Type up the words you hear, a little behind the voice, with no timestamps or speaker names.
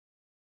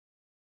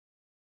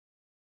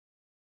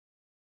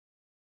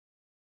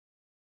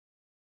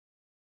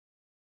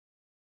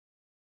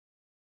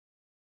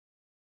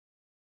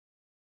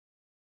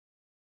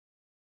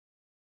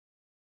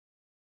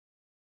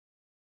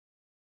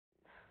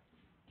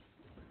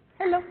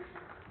Hello.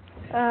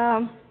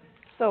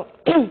 So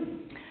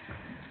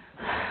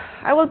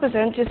I will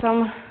present you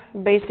some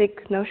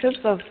basic notions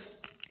of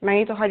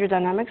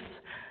magnetohydrodynamics,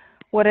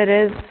 what it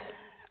is,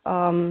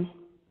 and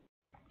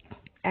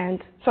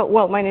so,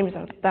 well, my name is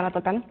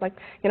Dana-Talpeanu, like,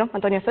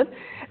 Antonia said,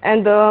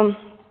 and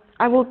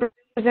I will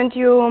present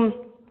you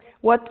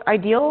what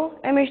ideal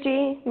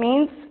MHD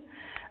means,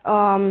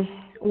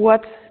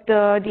 what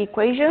the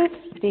equations,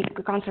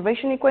 the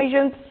conservation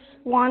equations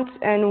want,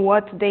 and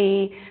what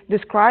they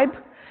describe,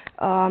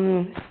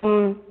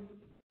 some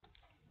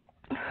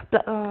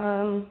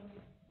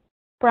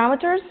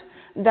parameters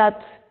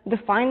that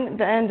define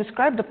and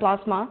describe the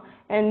plasma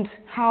and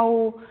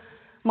how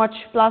much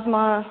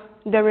plasma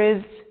there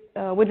is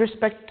with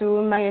respect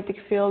to magnetic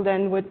field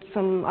and with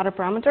some other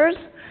parameters,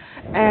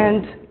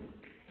 and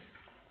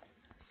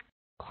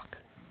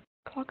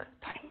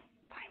time.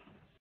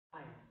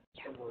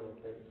 Yeah.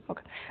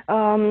 Okay.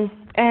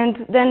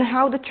 And then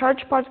how the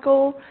charged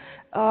particle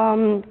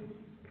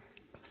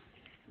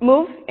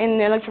move in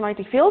the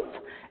electromagnetic fields,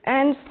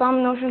 and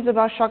some notions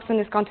about shocks and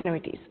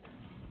discontinuities.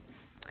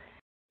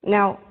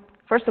 Now,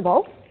 first of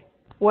all,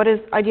 what is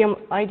ideal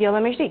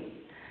MHD?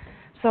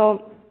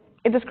 So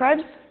it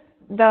describes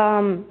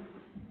the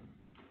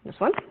this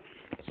one.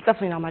 It's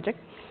definitely not magic,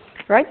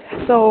 right?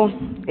 So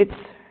it's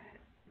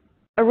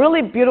a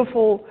really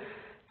beautiful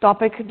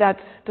topic that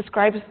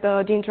describes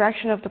the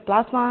interaction of the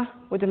plasma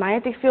with the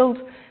magnetic field,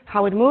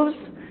 how it moves,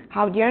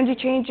 how the energy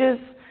changes,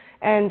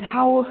 and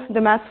how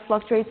the mass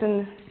fluctuates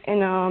in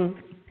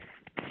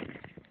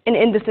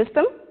the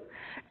system.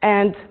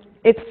 And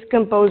it's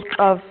composed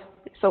of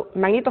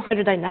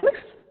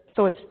magnetohydrodynamics,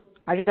 so it's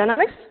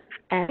hydrodynamics,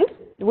 and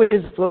which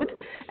is fluid,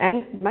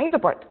 and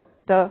magnetopart,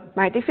 the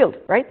magnetic field,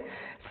 right?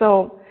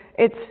 So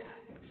it's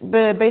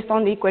based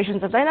on the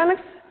equations of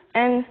dynamics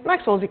and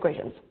Maxwell's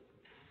equations,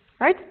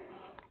 right?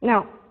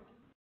 Now,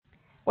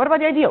 what about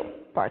the ideal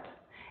part?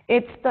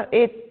 It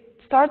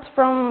starts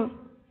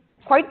from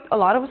quite a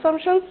lot of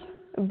assumptions,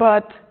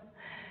 but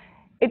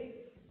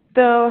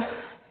the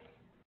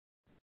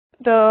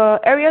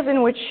areas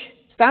in which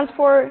it stands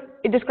for,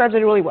 it describes it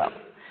really well.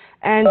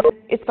 And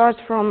it starts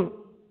from,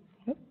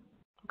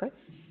 okay,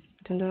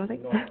 didn't do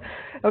nothing. No.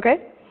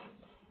 Okay.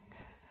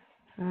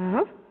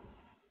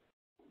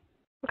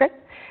 Okay.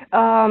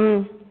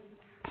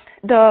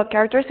 The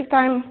characteristic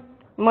time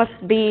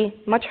must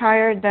be much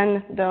higher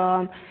than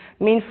the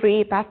mean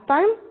free path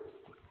time.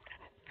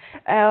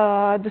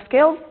 The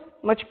scales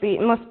must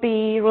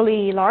be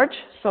really large,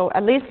 so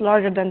at least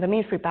larger than the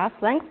mean free path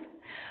length.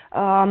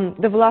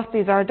 The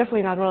velocities are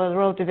definitely not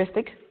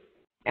relativistic,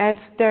 and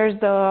there's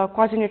the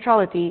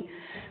quasi-neutrality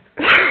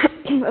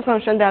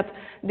assumption that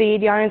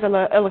the ions and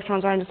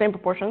electrons are in the same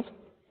proportions.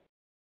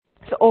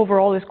 So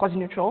overall, it's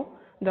quasi-neutral,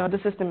 the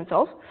system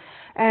itself.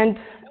 And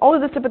all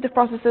the dissipative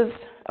processes,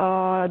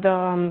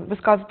 the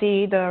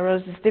viscosity, the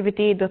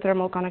resistivity, the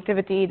thermal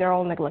conductivity, they're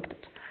all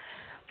neglected.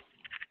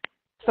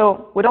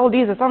 So with all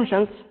these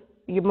assumptions,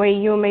 you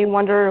may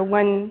wonder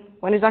when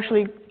is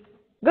actually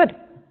good,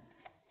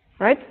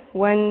 right?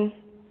 When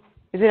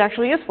is it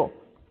actually useful?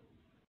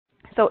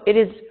 So it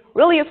is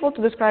really useful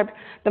to describe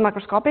the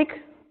macroscopic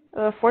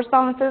force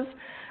balances,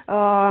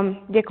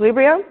 the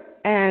equilibria,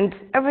 and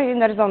everything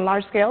that is on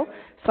large scale,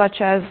 such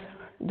as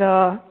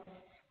the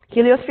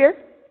heliosphere,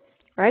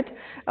 right?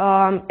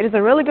 It is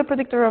a really good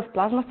predictor of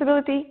plasma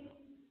stability,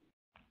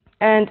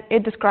 and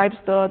it describes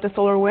the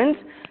solar wind,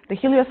 the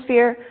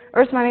heliosphere,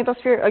 Earth's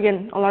magnetosphere,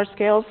 again, on large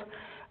scales.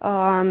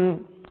 The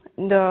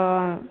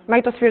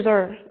magnetospheres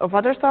are of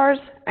other stars,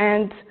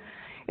 and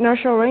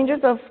inertial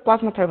ranges of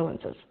plasma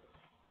turbulences.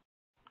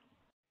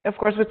 Of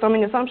course, with so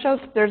many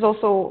assumptions, there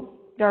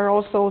are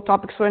also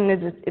topics when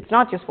it's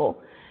not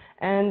useful,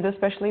 and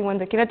especially when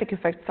the kinetic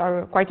effects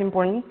are quite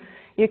important.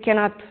 You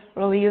cannot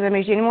really use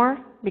MHD anymore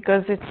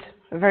because it's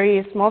a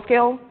very small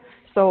scale,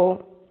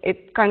 so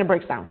it kind of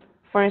breaks down.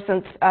 For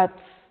instance,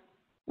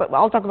 but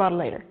I'll talk about it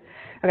later.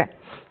 Okay,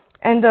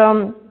 and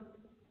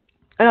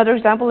another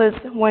example is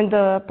when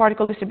the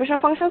particle distribution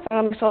functions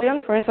are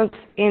Maxwellian, for instance,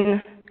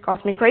 in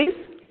cosmic rays.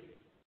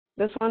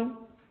 This one,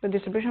 the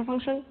distribution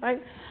function,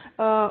 right?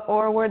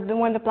 Or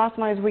when the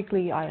plasma is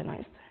weakly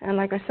ionized. And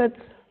like I said,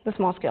 the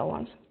small scale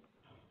ones.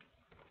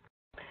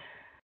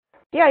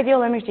 The ideal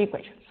MHD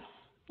equations.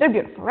 They're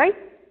beautiful, right?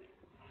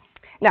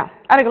 Now,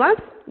 at a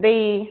glance,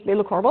 they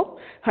look horrible,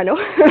 I know,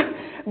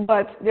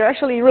 but they're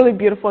actually really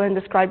beautiful and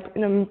describe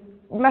in a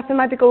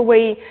mathematical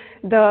way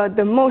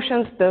the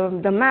motions,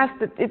 the mass.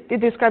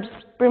 It describes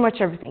pretty much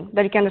everything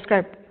that you can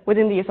describe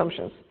within the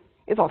assumptions.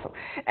 It's awesome.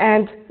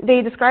 And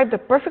they describe the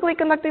perfectly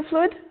conductive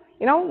fluid,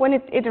 when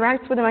it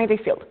interacts with the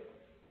magnetic field.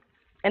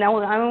 And I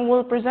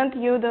will present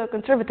you the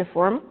conservative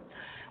form,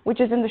 which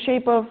is in the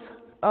shape of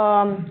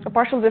a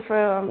partial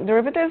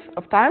derivative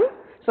of time.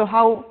 So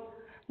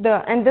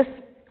and this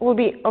will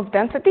be of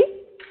density,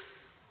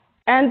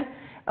 and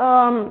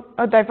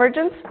a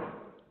divergence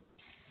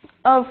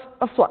of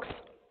flux.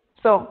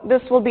 So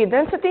this will be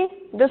density,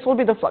 this will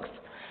be the flux.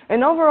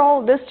 And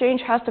overall, this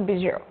change has to be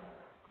 0.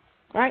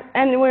 right?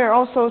 And we're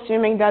also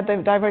assuming that the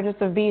divergence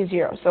of V is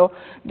 0. So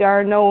there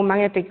are no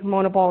magnetic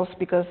monopoles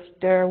because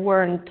there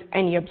weren't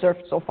any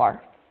observed so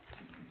far.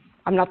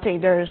 I'm not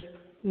saying there's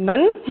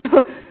none,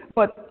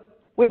 but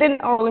within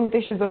our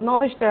limitations of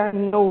knowledge, there are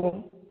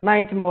no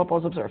magnetic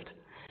monopoles observed.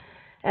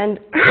 And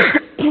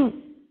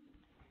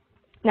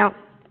now,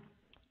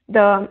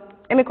 the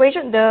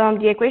equations, the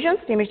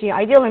MHD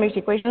ideal MHD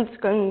equations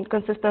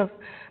consist of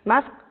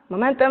mass,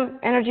 momentum,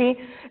 energy,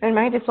 and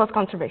magnetic flux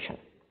conservation.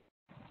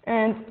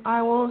 And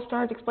I will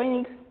start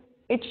explaining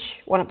each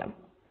one of them.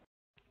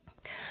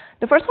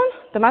 The first one,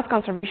 the mass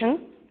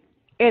conservation,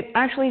 it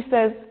actually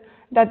says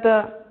that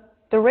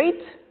the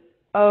rate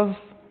of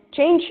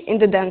change in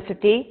the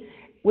density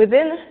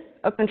within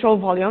a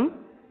controlled volume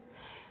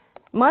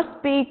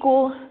must be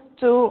equal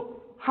to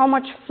how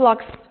much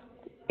flux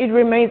it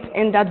remains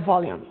in that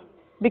volume.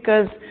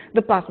 Because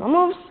the plasma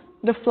moves,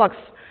 the flux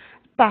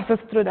passes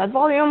through that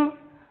volume,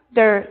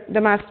 the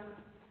mass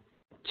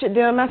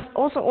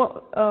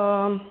also,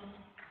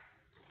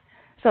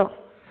 so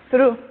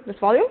through this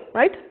volume,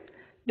 right,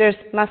 there's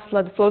mass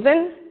that flows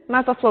in,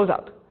 mass that flows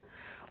out.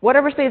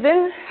 Whatever stays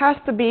in has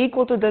to be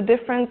equal to the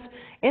difference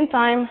in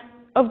time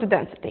of the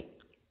density.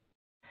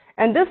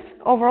 And this,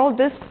 overall,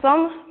 this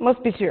sum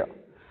must be 0,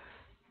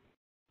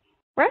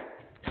 right?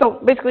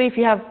 So basically, if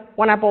you have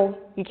one apple,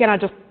 you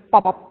cannot just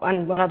pop up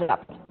on another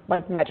apple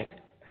by magic.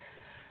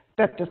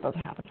 That just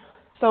doesn't happen.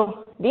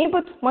 So the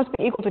input must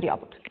be equal to the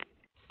output,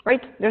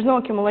 right? There's no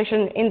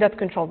accumulation in that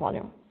control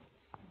volume.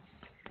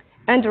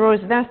 And rho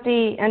is the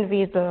density, and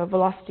v is the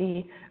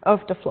velocity of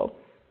the flow.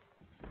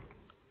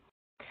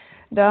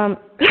 The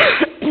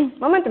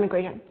momentum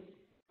equation.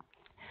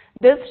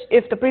 This,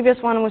 if the previous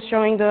one was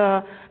showing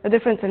the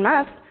difference in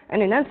mass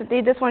and in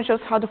density, this one shows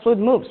how the fluid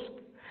moves.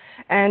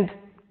 And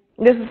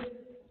this is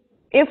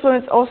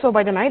influenced also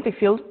by the magnetic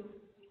field,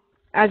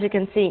 as you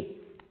can see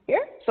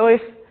here. So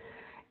if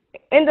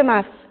in the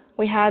mass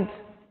we had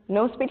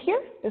no speed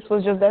here, this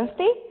was just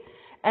density,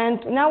 and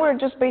now we're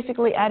just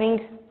basically adding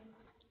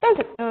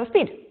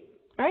speed,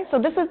 right? So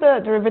this is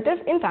the derivative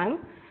in time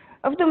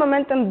of the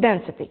momentum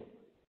density.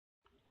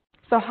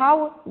 So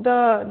how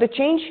the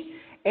change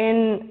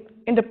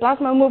in the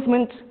plasma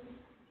movement,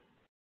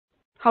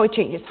 how it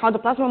changes, how the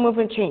plasma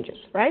movement changes,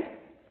 right?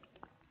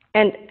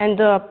 And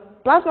the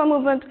plasma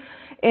movement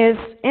is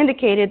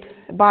indicated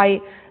by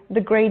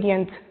the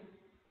gradient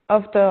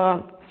of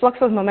the flux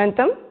of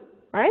momentum,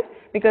 right?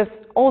 Because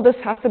all this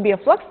has to be a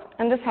flux,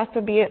 and this has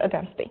to be a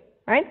density,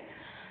 right?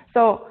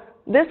 So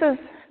this is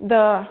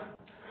the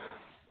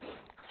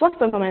flux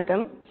of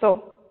momentum,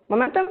 so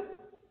momentum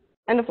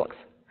and the flux.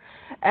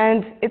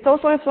 And it's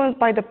also influenced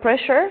by the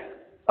pressure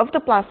of the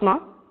plasma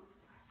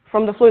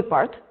from the fluid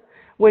part,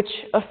 which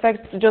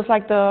affects just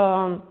like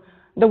the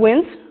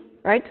winds,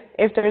 right?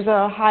 If there's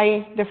a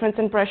high difference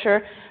in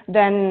pressure,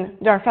 then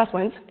there are fast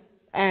winds.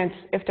 And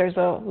if there's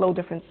a low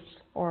difference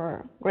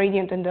or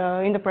gradient in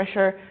the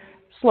pressure,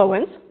 slow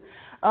winds.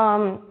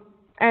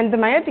 And the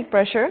magnetic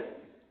pressure,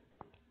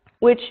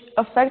 which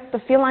affects the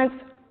field lines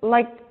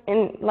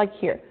like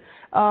here.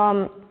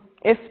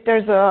 If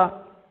there's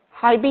a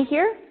high B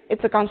here,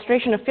 it's a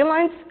concentration of field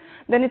lines,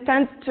 then it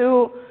tends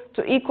to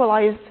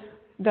equalize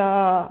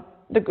the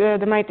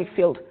magnetic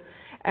field.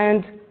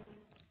 And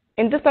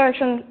in this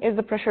direction is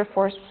the pressure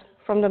force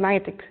from the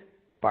magnetic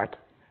part,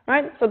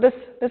 right? So this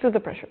is the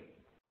pressure,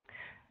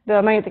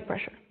 the magnetic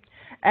pressure.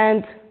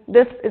 And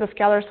this is a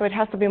scalar, so it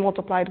has to be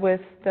multiplied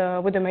with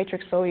the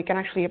matrix, so you can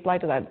actually apply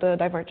to that the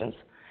divergence.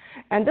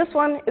 And this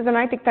one is a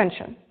magnetic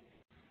tension,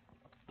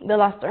 the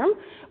last term,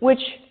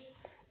 which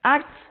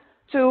acts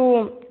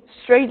to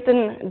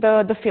straighten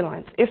the field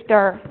lines. If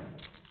they're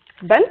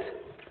bent,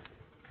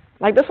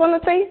 like this one,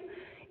 let's say,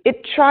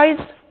 it tries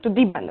to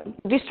debend them,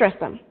 de-stress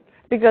them,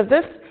 because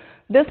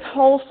this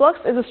whole flux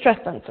is a stress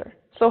tensor.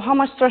 So how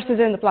much stress is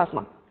in the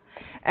plasma?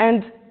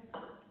 And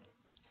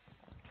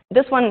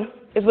this one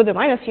is with the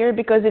minus here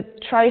because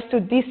it tries to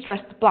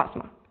de-stress the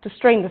plasma, to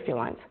strain the field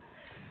lines,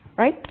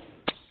 right?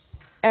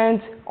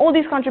 And all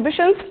these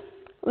contributions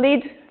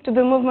lead to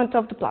the movement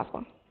of the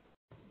plasma.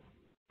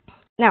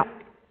 Now,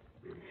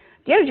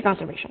 the energy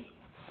conservation.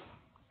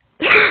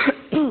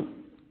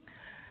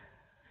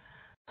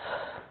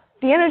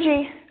 The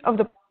energy of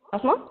the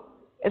plasma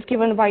is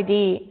given by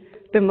the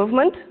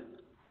movement,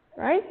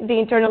 right? The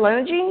internal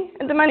energy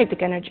and the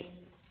magnetic energy.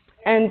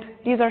 And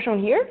these are shown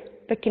here,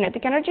 the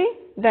kinetic energy,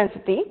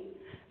 density,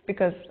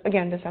 because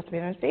again, this has to be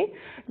density,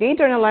 the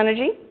internal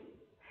energy,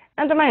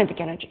 and the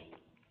magnetic energy.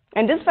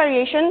 And this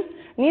variation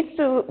needs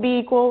to be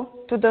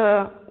equal to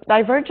the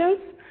divergence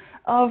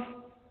of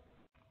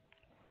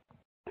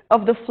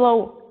the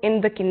flow in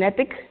the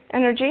kinetic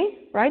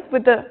energy, right?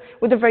 With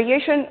the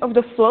variation of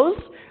the flows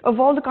of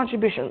all the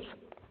contributions.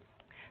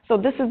 So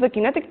this is the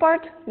kinetic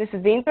part, this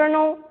is the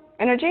internal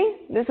energy,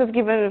 this is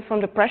given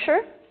from the pressure,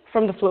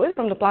 from the fluid,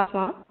 from the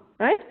plasma,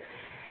 right?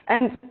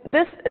 And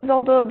this is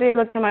also the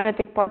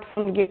electromagnetic part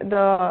from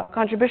the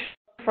contribution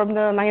from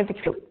the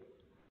magnetic field.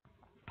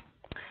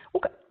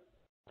 Okay.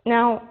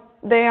 Now,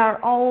 they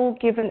are all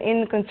given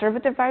in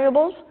conservative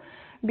variables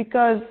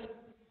because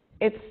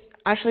it's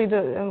actually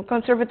the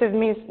conservative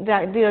means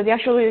that the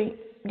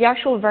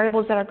actual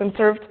variables that are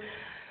conserved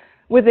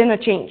within a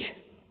change.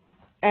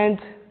 And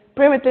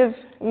primitive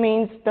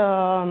means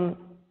the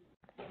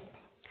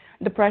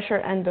pressure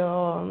and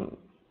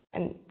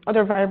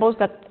other variables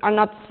that are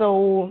not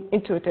so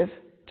intuitive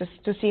just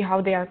to see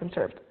how they are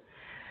conserved.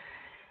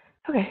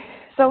 Okay,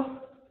 so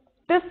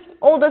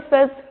all this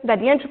says that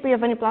the entropy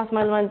of any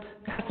plasma element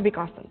has to be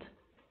constant,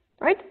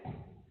 right?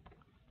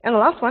 And the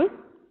last one,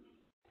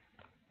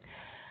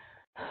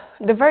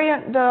 the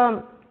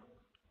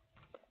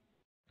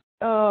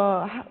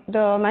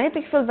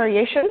magnetic field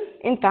variation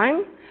in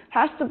time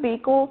has to be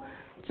equal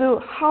to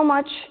how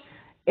much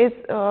is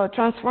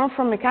transformed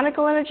from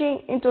mechanical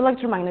energy into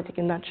electromagnetic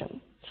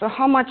induction. So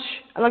how much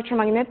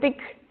electromagnetic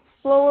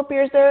flow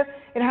appears there,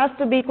 it has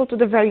to be equal to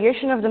the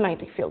variation of the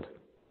magnetic field.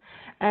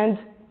 And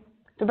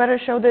to better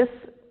show this,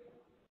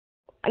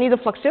 I need a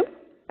flux tube,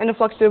 and the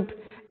flux tube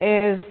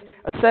is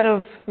a set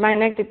of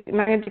magnetic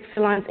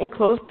field lines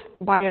enclosed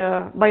by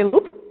a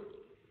loop.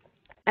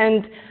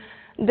 And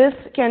this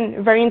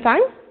can vary in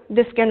time.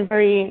 This can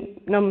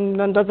vary,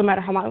 doesn't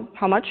matter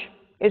how much.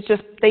 It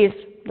just stays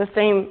the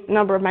same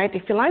number of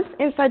magnetic field lines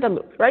inside the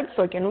loop, right?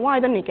 So it can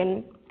widen, it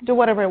can do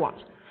whatever it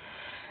wants.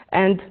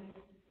 And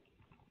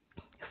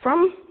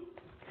from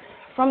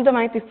the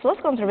magnetic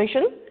flux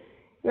conservation,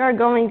 we are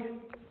going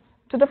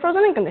to the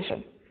frozen-in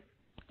condition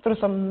through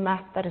some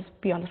math that is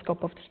beyond the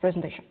scope of this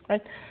presentation,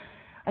 right?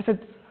 I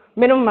said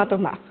minimum amount of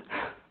math.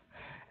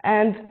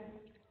 And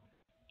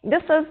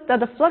this says that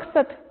the flux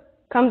that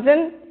comes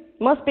in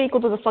must be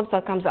equal to the flux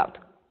that comes out.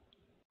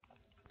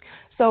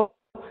 So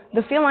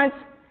the field lines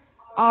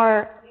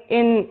are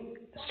in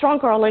strong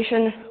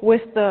correlation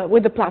with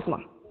the plasma.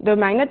 The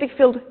magnetic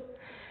field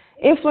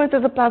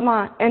influences the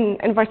plasma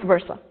and vice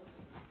versa.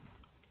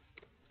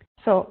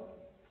 So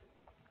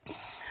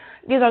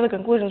these are the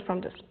conclusions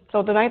from this.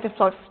 So the magnetic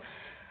flux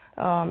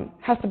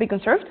has to be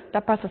conserved.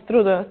 That passes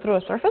through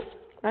a surface,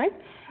 right?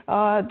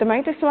 The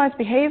magnetic field lines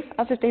behave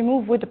as if they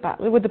move with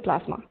the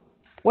plasma.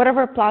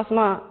 Whatever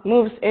plasma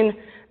moves in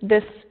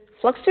this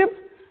flux tube,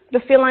 the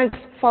field lines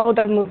follow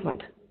that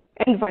movement,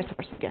 and vice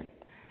versa again.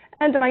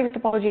 And the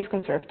magnetic topology is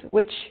conserved,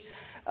 which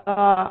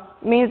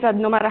means that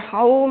no matter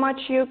how much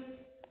you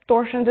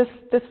torsion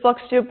this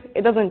flux tube,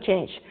 it doesn't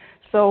change.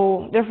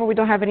 So therefore, we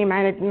don't have any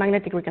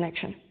magnetic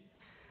reconnection,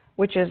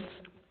 which is,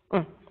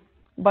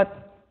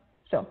 but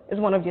still is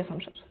one of the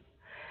assumptions.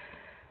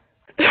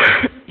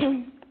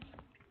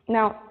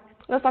 Now,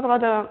 let's talk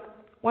about the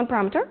one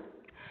parameter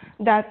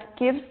that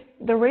gives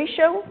the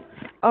ratio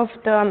of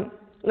the,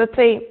 let's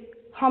say,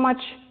 how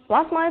much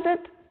plasma is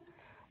it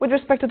with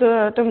respect to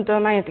the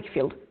magnetic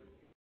field.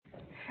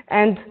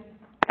 And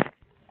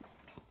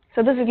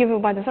so this is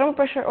given by the thermal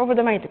pressure over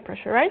the magnetic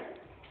pressure, right?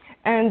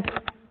 And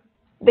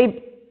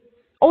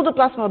all the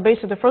plasma are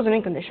based on the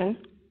frozen-in condition,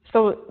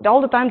 so all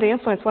the time they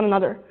influence one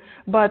another.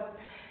 But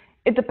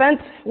it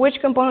depends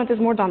which component is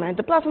more dominant,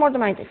 the plasma or the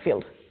magnetic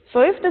field. So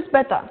if this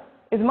beta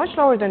is much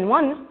lower than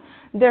 1,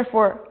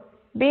 therefore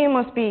B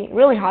must be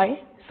really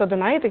high, so the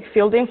magnetic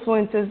field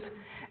influences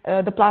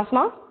the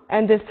plasma,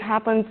 and this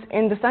happens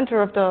in the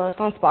center of the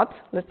sunspot,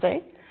 let's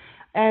say.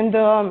 And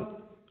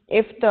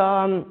if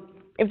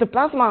the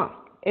plasma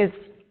is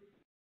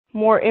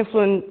more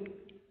influential,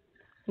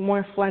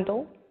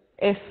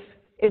 if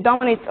it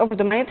dominates over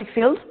the magnetic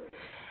field,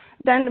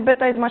 then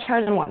beta is much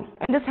higher than 1.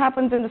 And this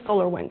happens in the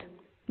solar wind,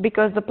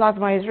 because the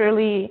plasma is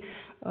really,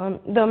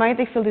 the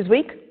magnetic field is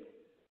weak,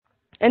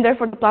 and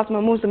therefore the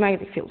plasma moves the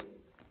magnetic field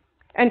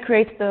and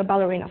creates the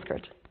ballerina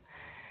skirt.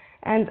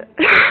 And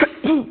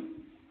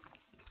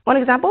one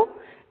example,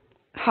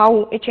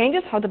 how it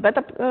changes, how the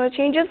beta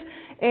changes,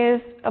 is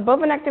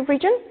above an active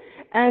region.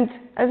 And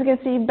as you can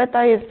see,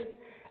 beta is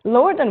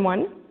lower than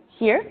 1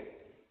 here,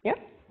 yeah?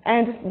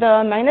 And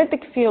the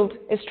magnetic field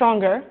is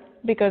stronger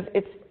because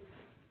it's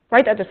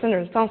right at the center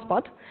of the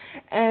sunspot.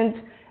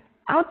 And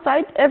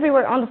outside,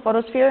 everywhere on the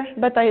photosphere,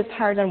 beta is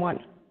higher than 1.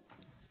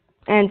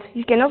 And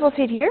you can also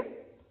see it here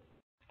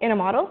in a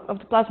model of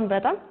the plasma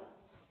beta,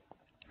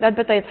 that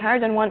beta is higher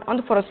than 1 on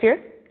the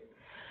photosphere.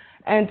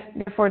 And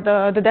therefore,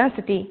 the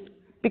density,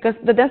 because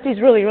the density is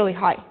really, really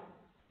high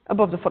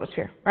above the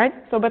photosphere, right?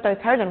 So beta is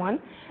higher than 1.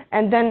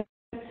 And then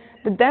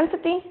the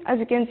density, as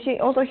you can see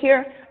also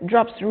here,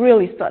 drops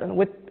really sudden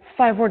with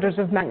 5 orders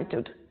of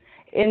magnitude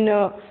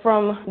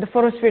from the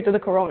photosphere to the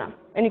corona.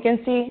 And you can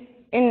see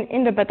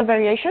in the beta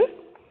variation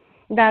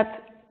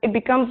that it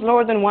becomes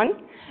lower than 1.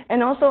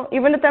 And also,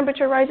 even the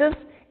temperature rises,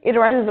 it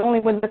rises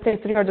only with, let's say,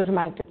 3 orders of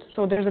magnitude.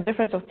 So there's a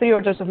difference of 3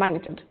 orders of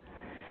magnitude.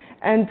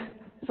 And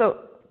so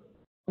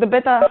the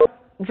beta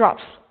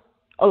drops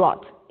a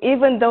lot.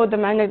 Even though the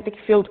magnetic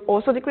field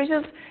also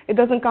decreases, it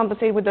doesn't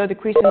compensate with the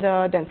decrease in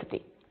the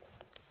density.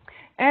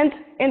 And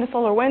in the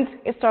solar wind,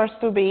 it starts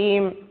to be,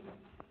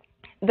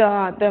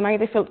 the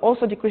magnetic field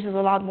also decreases a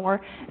lot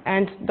more,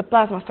 and the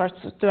plasma starts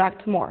to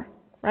act more,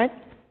 right?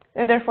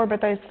 And therefore,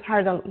 beta is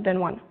higher than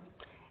 1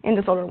 in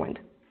the solar wind.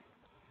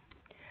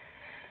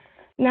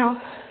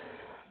 Now,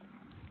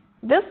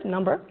 this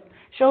number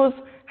shows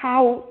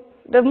how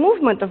the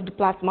movement of the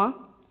plasma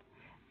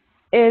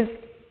is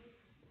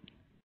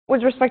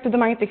with respect to the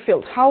magnetic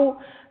field. How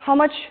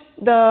much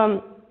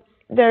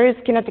there is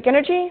kinetic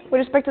energy with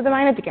respect to the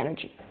magnetic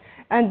energy.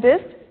 And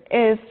this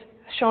is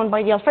shown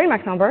by the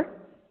Alfvén number.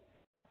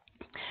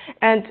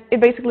 And it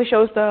basically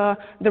shows the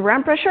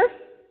ram pressure,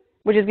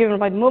 which is given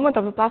by the movement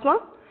of the plasma,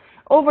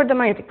 over the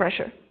magnetic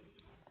pressure.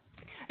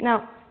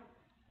 Now,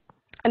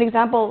 an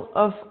example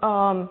of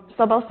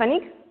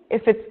subalfvénic,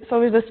 if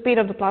the speed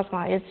of the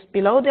plasma is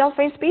below the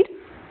Alfvén speed,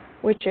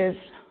 which is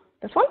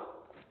this one,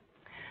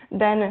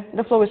 then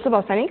the flow is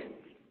subalfvénic.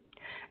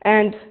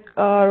 And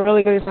a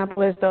really good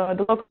example is the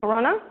local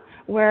corona,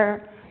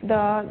 where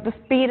the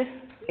speed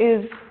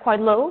is quite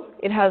low.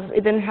 It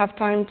didn't have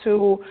time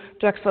to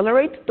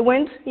accelerate the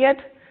wind yet,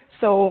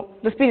 so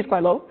the speed is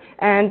quite low,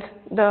 and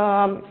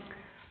the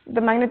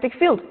magnetic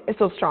field is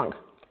so strong.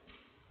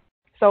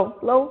 So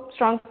low,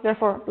 strong,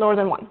 therefore lower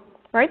than 1,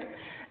 right?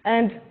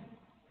 And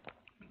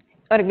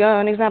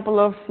an example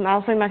of an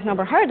Alfvén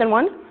number higher than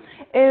 1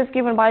 is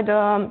given by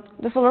the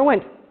solar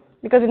wind,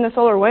 because in the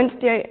solar wind,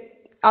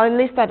 at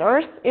least at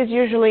Earth, is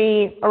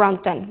usually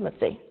around 10, let's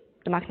say,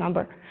 the Mach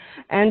number.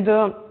 And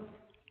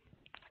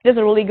there's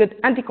a really good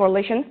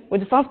anti-correlation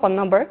with the sunspot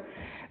number,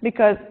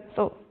 because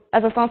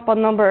as a sunspot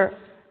number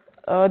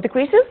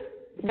decreases,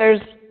 there's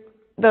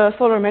the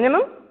solar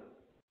minimum.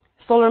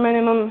 Solar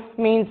minimum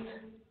means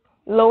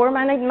lower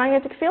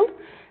magnetic field,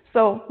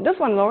 so this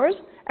one lowers,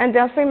 and the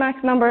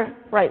Alfvén number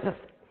rises,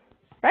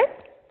 right?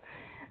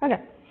 Okay.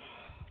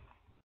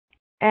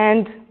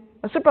 And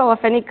a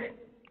supraalfvénic,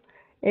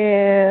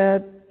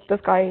 this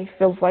guy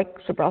feels like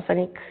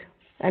supraalfvénic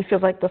and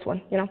feels like this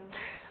one,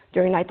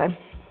 during nighttime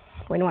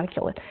when you want to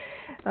kill it.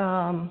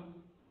 Now,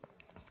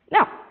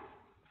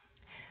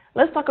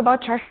 let's talk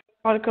about charged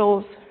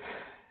particles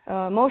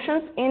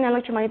motions in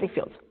electromagnetic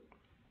fields.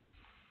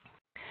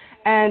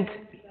 And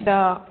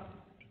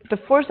the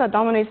force that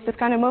dominates this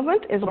kind of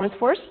movement is Lorentz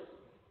force.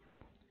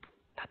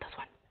 Not this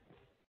one.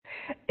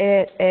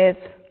 It is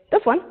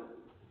this one.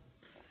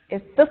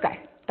 It's this guy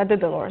that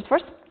did the Lorentz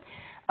force.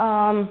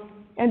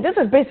 And this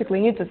is basically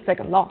Newton's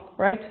second law,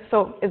 right?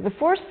 So it's the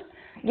force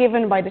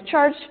given by the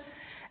charge,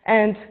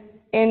 and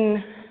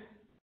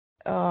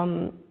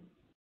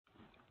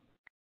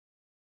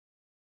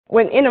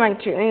when in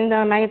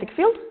the magnetic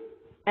field,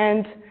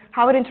 and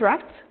how it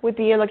interacts with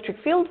the electric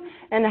field,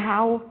 and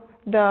how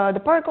the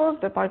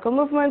particle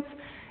movements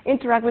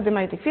interact with the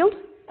magnetic field,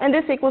 and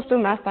this equals to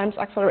mass times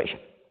acceleration.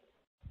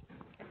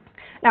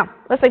 Now,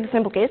 let's take the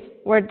simple case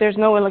where there's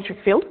no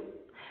electric field,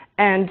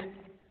 and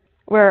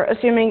we're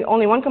assuming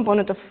only one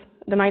component of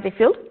the magnetic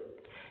field.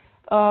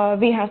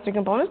 V has 3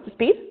 components, the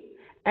speed,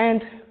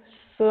 and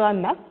so that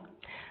math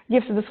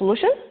gives us the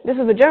solution. This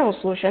is the general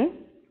solution.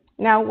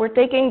 Now we're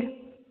taking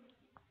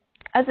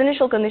as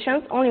initial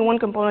conditions only one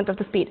component of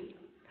the speed.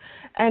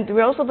 And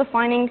we're also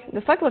defining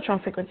the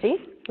cyclotron frequency,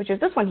 which is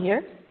this one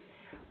here.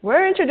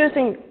 We're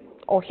introducing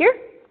all here,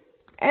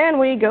 and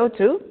we go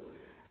to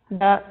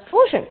the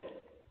solution.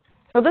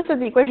 So this is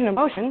the equation of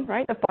motion,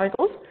 right, of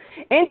particles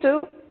into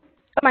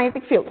a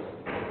magnetic field,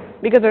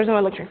 because there's no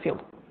electric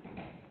field.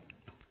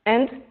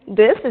 And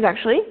this is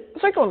actually a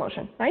circular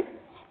motion, right?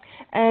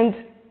 And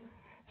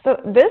so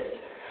this,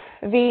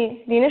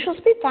 the initial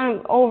speed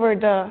time over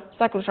the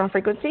cyclotron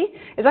frequency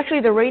is actually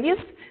the radius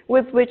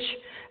with which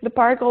the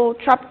particle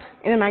trapped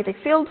in a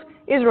magnetic field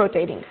is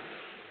rotating.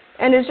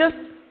 And it's just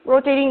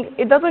rotating,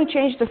 it doesn't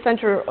change the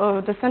center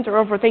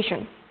of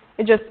rotation.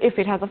 It just, if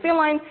it has a field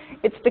line,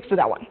 it sticks to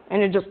that one,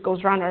 and it just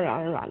goes round and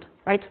round and round,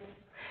 right?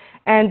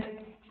 And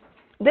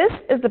this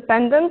is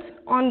dependent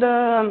on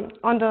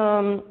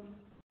the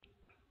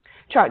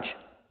charge.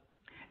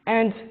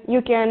 And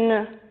you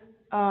can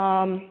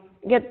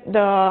get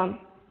the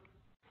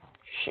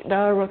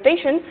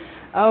rotation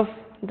of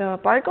the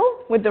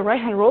particle with the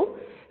right-hand rule.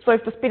 So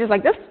if the speed is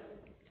like this,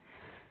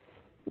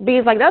 B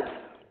is like that,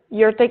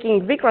 you're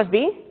taking V cross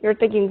B, you're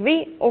taking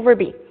V over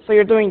B. So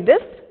you're doing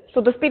this, so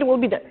the speed will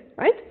be there,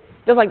 right?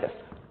 Just like this.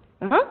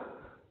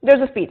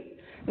 There's a speed.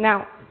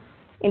 Now,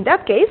 in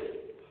that case,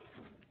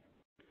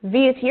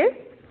 V is here.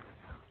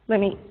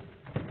 Let me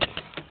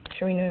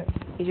show you in an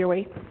easier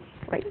way,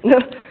 right?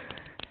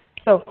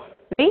 So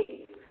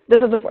V,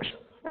 this is the force,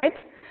 right?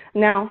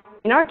 Now,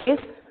 in our case,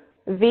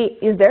 V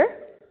is there,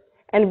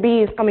 and B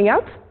is coming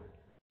out,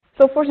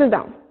 so force is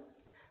down,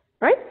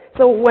 right?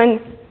 So when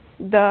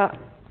the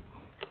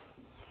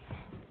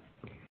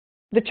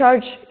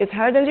charge is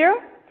higher than 0,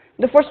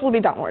 the force will be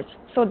downwards.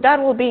 So that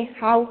will be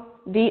how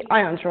the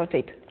ions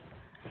rotate.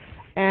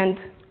 And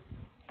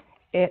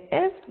it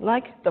is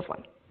like this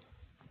one,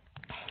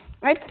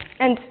 right?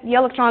 And the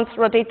electrons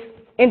rotate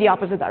in the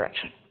opposite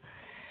direction.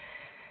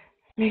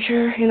 Make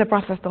sure in the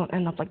process don't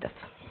end up like this.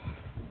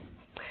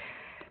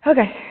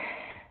 Okay,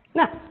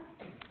 now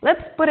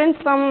let's put in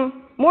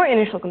some more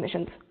initial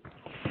conditions.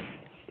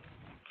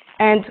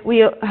 And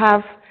we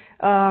have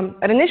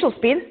an initial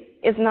speed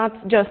is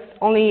not just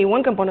only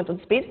one component of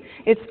the speed,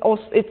 it's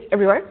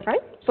everywhere, right?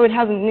 So it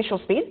has an initial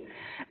speed,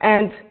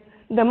 and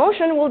the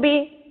motion will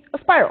be a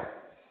spiral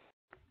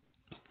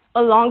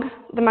along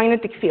the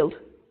magnetic field.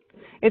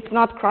 It's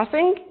not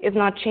crossing, it's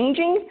not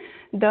changing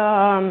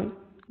the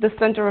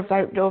center of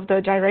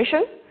the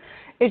gyration.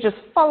 It just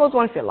follows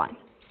one field line,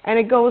 and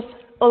it goes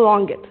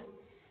along it.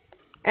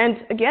 And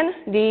again,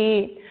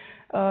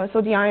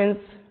 so the ions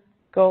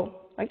go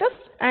like this,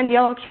 and the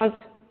electrons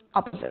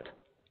opposite,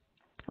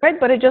 right?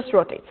 But it just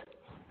rotates.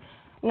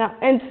 Now,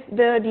 and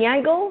the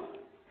angle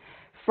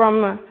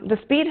from the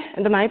speed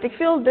and the magnetic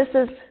field, this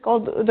is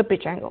called the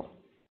pitch angle,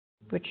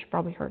 which you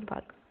probably heard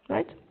about,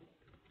 right?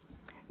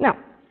 Now,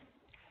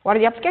 what are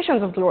the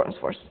applications of the Lorentz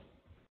force?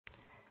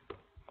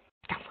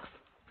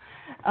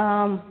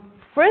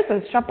 For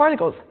instance, sharp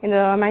particles in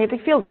the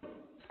magnetic field,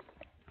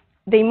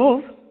 they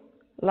move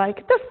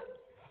like this.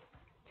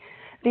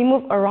 They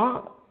move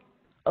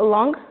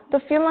along the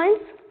field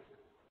lines,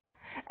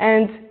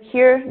 and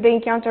here they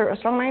encounter a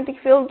strong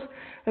magnetic field.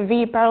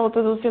 V parallel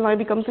to the field line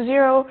becomes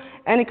 0,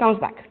 and it comes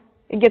back.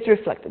 It gets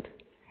reflected.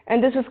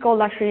 And this is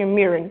called actually a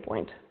mirroring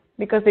point,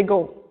 because they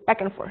go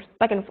back and forth,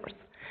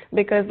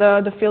 because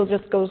the field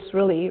just goes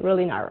really,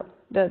 really narrow.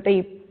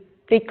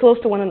 They close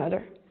to one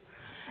another.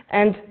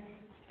 And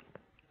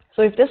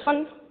so if this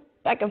one,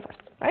 back and forth,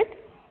 right?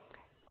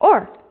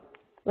 Or,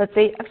 let's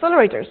say,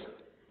 accelerators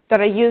that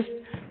are used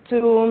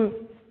to,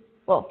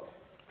 well,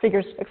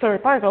 figures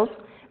accelerate particles,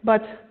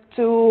 but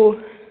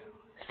to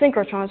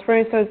synchrotrons, for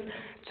instance,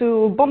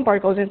 to bump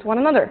particles into one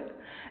another.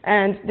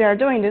 And they are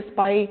doing this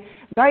by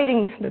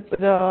guiding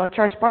the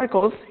charged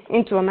particles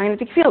into a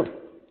magnetic field,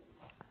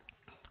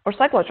 or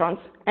cyclotrons.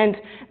 And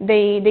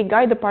they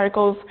guide the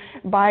particles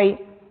by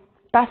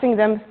passing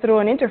them through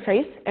an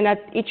interface, and at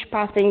each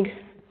passing,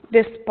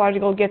 this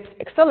particle gets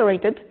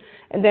accelerated,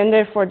 and then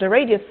therefore the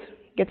radius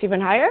gets even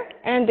higher,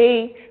 and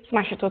they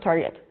smash it to a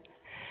target.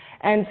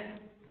 And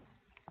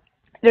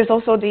there's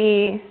also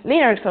the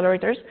linear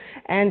accelerators,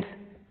 and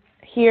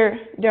here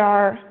there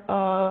are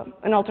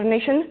an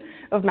alternation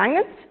of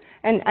magnets,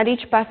 and at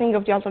each passing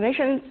of the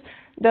alternations,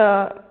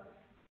 the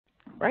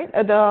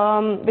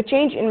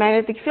change in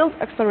magnetic field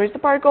accelerates the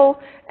particle,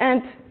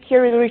 and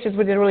here it reaches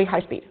with a really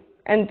high speed,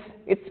 and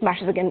it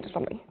smashes again into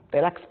something.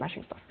 They like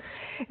smashing stuff.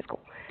 It's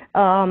cool.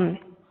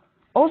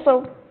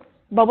 Also,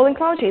 bubble and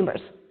cloud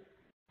chambers.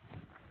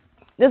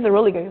 This is a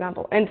really good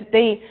example, and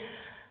they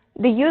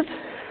use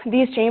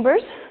these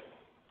chambers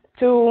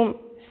to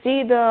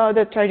see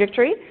the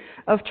trajectory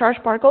of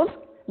charged particles,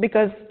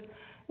 because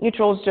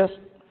neutrals just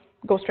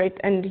go straight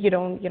and you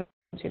don't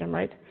see them,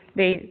 right?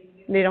 They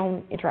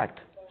don't interact.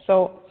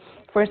 So,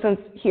 for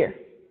instance, here,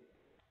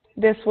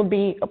 this will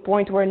be a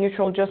point where a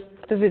neutral just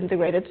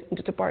disintegrated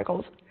into the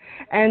particles.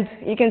 And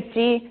you can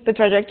see the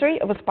trajectory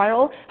of a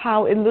spiral,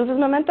 how it loses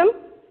momentum.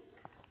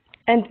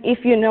 And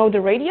if you know the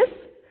radius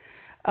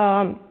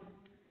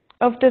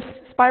of this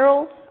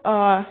spiral,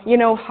 you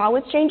know how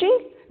it's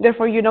changing,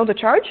 therefore you know the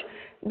charge,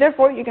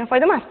 therefore you can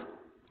find the mass.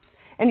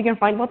 And you can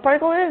find what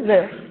particle it is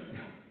there.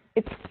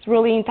 It's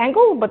really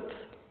entangled, but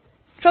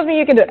trust me,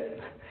 you can do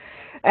it.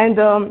 And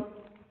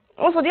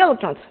also the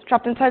electrons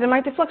trapped inside the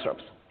magnetic flux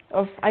ropes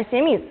of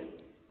ICMEs.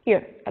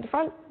 Here at the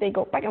front, they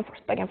go back and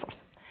forth,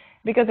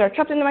 because they're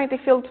trapped in the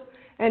magnetic field,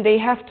 and they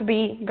have to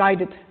be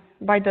guided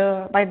by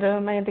the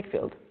magnetic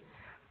field.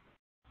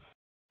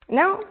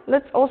 Now,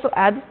 let's also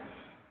add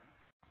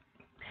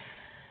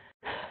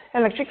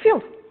electric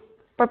field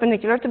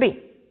perpendicular to B.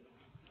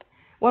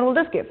 What will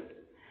this give?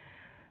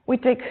 We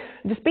take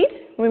the speed,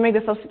 we make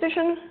the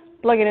substitution,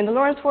 plug it in the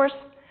Lorentz force,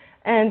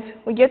 and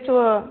we get to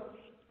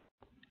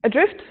a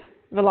drift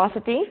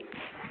velocity,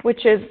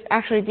 which is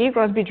actually d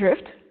cross B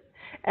drift.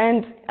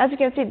 And as you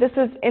can see, this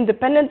is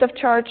independent of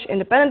charge,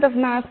 independent of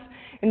mass,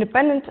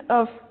 independent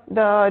of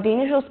the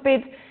initial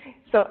speed.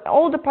 So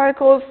all the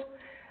particles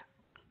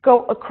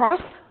go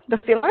across the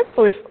field lines.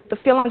 So if the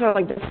field lines are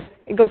like this,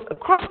 it goes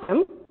across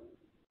them,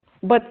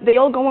 but they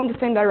all go in the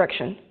same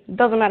direction.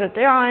 Doesn't matter if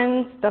they're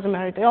ions, doesn't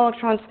matter if they're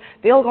electrons,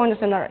 they all go in the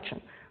same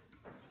direction.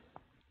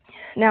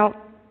 Now,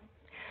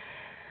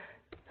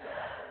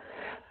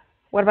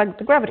 what about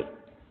the gravity?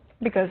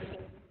 Because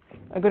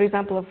a good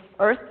example of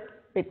Earth,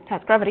 it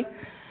has gravity.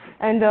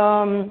 And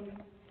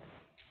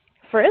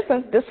for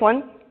instance, this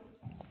one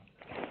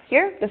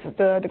here, this is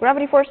the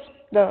gravity force,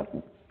 the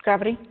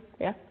gravity,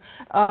 yeah.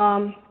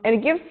 And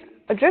it gives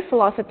a drift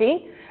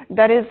velocity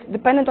that is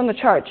dependent on the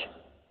charge,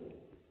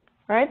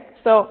 right?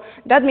 So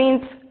that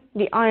means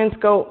the ions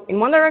go in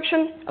one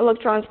direction,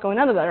 electrons go in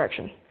another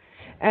direction.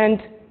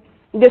 And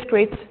this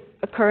creates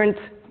a current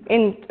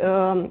in,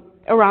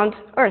 around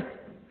Earth.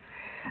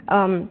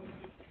 And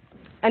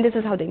this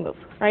is how they move,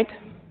 right?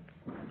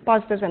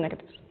 Positives and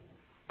negatives.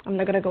 I'm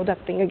not going to go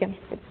that thing again.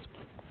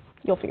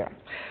 You'll figure out.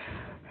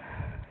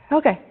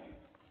 Okay.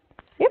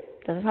 Yep,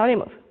 this is how they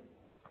move.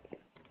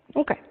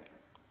 Okay.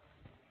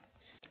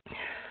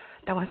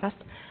 That went fast.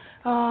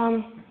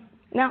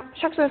 Now,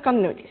 shocks and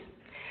discontinuities.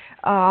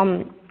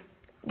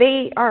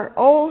 They are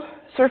all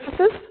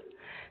surfaces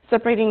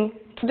separating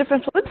two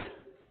different fluids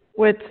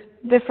with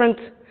different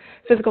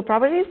physical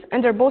properties,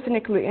 and they're both in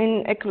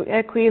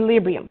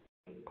equilibrium.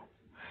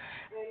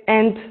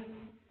 And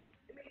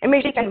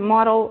MHD can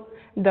model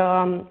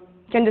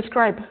can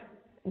describe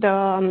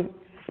the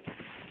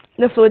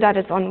the fluid that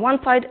is on one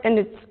side and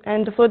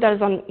the fluid that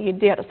is on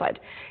the other side.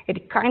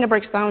 It kind of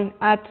breaks down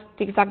at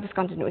the exact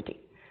discontinuity,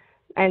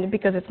 and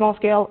because it's small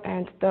scale,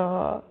 and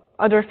the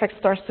other effect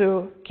starts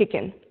to kick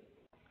in.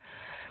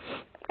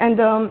 And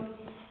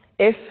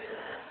if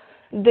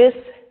this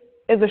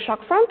is the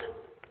shock front,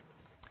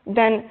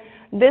 then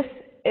this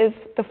is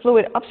the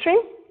fluid upstream,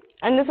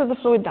 and this is the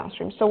fluid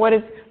downstream. So what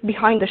is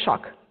behind the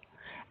shock?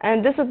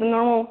 And this is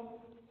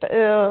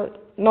the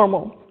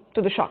normal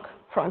to the shock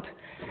front.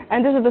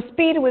 And this is the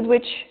speed with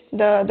which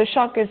the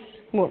shock is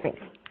moving.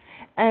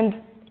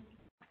 And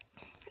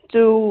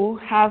to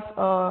have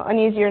an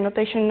easier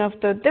notation of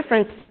the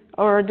difference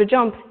or the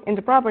jump in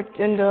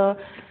the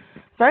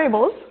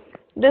variables,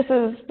 this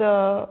is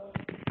the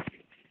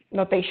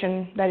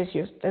notation that is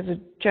used, that is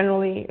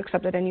generally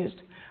accepted and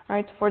used,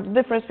 right, for the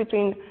difference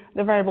between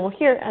the variable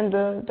here and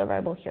the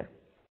variable here.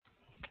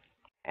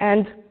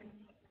 And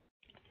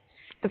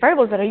the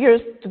variables that are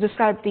used to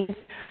describe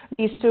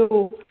these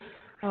two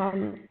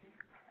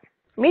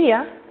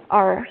media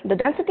are the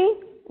density,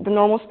 the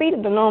normal speed,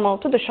 the normal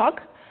to the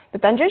shock, the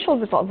tangential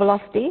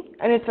velocity,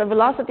 and it's a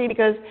velocity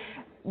because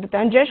the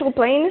tangential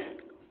plane,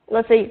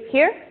 let's say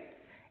here,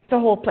 it's a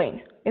whole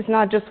plane. It's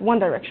not just one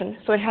direction,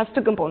 so it has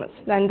two components,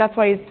 and that's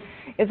why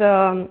it's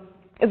a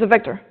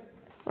vector,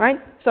 right?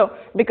 So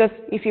because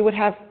if you would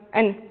have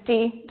n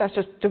t, that's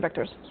just two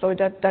vectors, so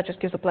that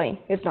just gives a plane.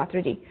 It's not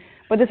 3D,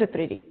 but this is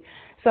 3D.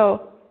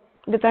 So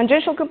the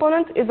tangential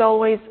component is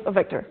always a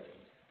vector,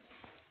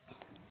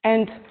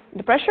 and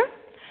the pressure,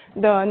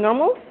 the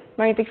normal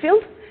magnetic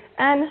field,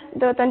 and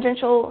the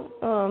tangential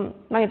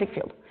magnetic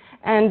field.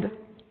 And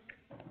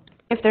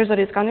if there's a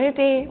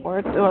discontinuity or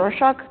a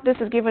shock, this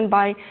is given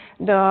by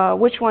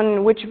which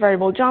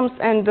variable jumps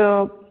and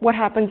what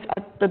happens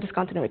at the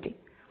discontinuity.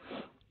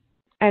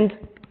 And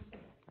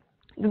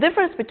the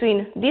difference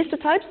between these two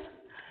types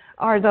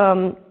are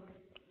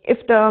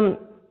if the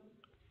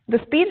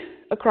speed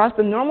across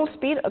the normal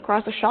speed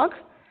across the shock,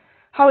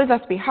 how is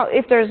that speed?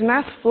 If there's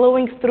mass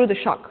flowing through the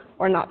shock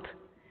or not,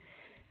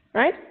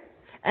 right?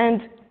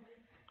 And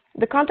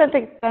the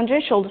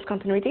tangential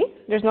discontinuity,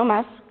 there's no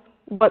mass,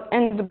 but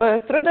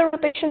through the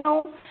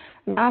rotational,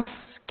 mass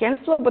can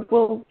flow, but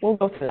we'll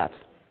go through that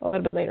a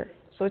little bit later.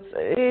 So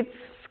it's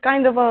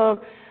kind of a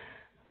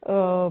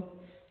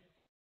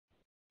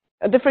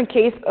different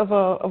case of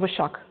a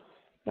shock,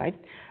 right?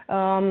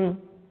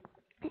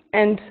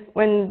 And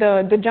when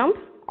the jump,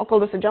 I'll call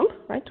this a jump,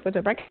 right, with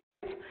the brackets.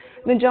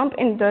 The jump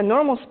in the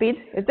normal speed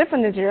is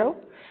different than 0.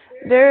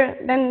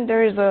 Then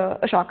there is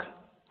a shock,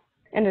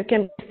 and it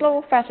can be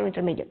slow, fast, or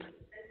intermediate.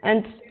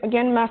 And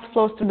again, mass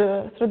flows through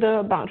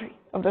the boundary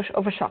of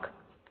a shock.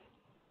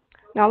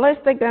 Now let's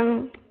take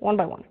them one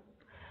by one.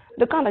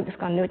 The contact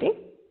discontinuity.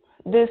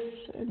 This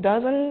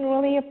doesn't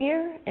really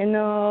appear in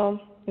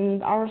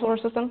our solar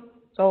system,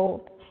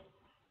 so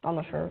I'm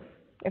not sure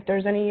if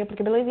there's any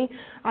applicability.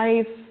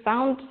 I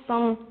found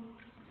some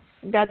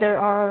that there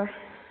are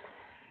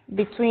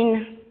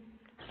between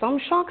some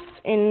shocks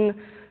in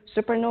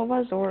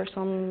supernovas or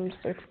some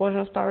explosion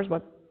of stars,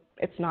 but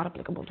it's not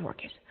applicable to our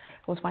case.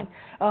 It was fine.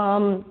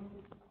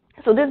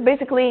 So this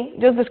basically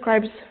just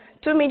describes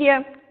two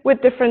media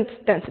with different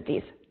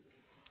densities.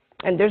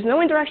 And there's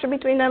no interaction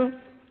between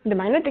them. The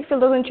magnetic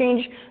field doesn't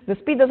change. The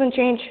speed doesn't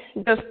change.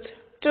 Just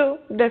two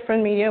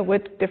different media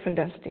with different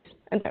densities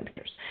and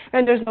temperatures.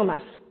 And there's no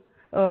mass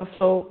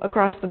flow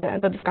across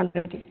the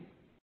discontinuity.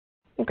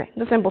 Okay,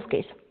 the simplest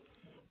case.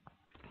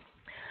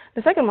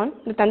 The second one,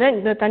 the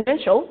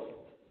tangential,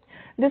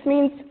 this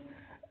means,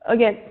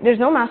 again, there's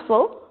no mass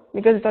flow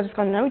because it's a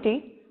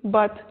discontinuity,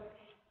 but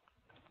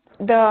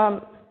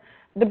the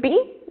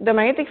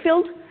magnetic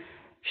field,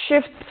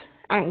 shifts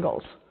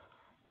angles.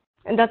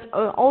 And that's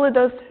all it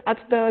does at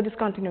the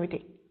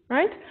discontinuity,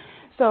 right?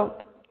 So,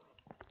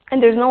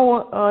 and there's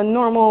no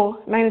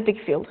normal magnetic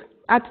field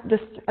at this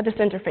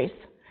interface.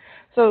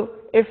 So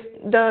if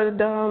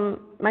the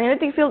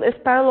magnetic field is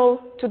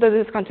parallel to the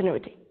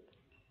discontinuity,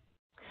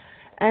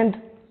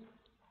 and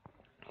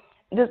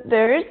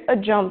there is a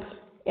jump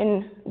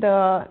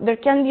there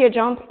can be a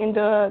jump in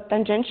the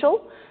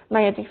tangential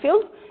magnetic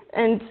field,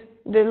 and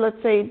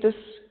let's say this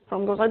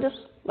goes like this.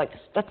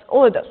 That's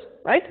all it does,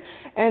 right?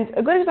 And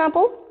a good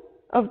example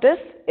of this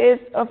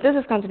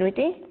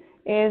discontinuity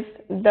is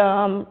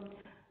the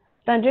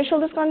tangential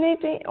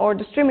discontinuity or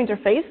the stream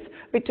interface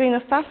between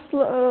a fast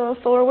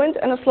solar wind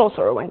and a slow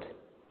solar wind.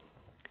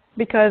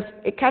 Because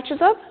it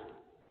catches up,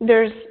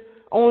 there's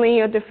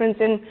only a difference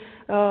in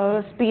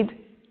speed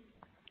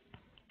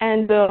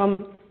and the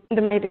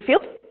magnetic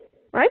field,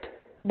 right?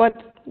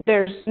 But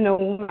there's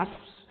no mass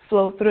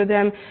flow through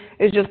them.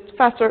 It's just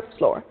faster,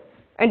 slower,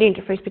 and the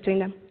interface between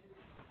them.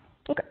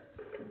 Okay.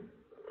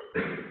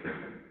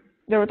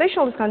 The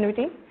rotational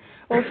discontinuity.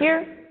 Well,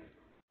 here,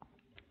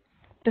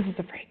 this is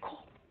a very cool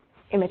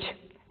image.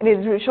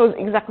 It shows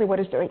exactly what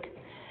it's doing.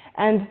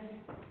 And,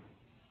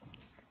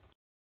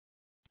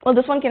 well,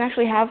 this one can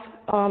actually have,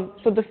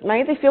 so the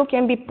magnetic field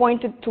can be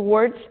pointed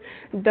towards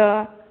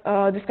the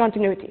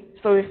discontinuity.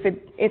 So if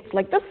it's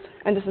like this,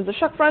 and this is the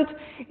shock front,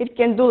 it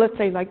can do, let's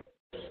say, like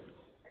this,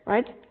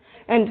 right?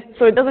 And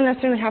so it doesn't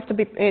necessarily have to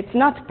be, it's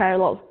not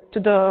parallel to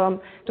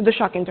the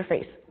shock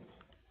interface,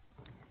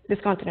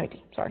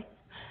 discontinuity, sorry.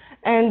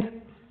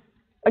 And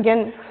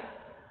again,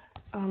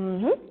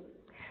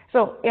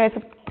 so yeah, it's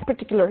a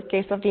particular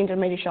case of the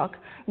intermediate shock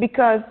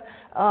because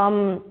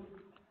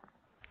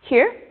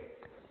here,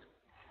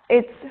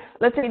 it's,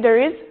 let's say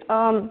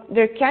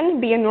there can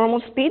be a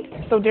normal speed,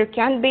 so there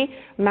can be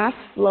mass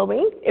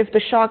flowing. If the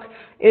shock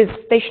is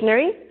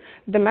stationary,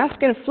 the mass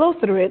can flow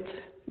through it,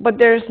 but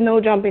there's no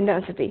jump in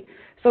density.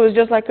 So it's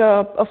just like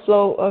a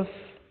flow of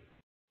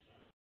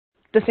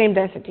the same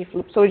density,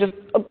 so it's just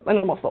a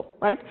normal flow,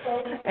 right?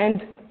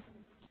 And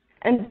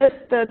this,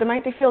 the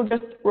magnetic field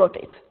just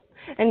rotates.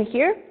 And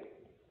here,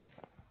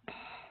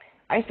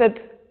 I said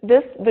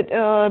this,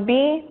 the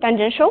B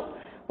tangential,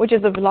 which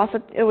is the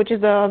velocity, which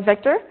is the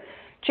vector,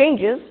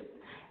 changes,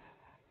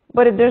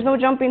 but if there's no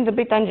jump in the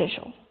B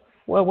tangential.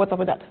 Well, what's up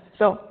with that?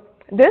 So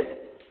this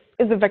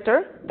is the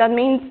vector. That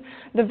means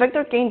the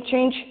vector can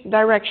change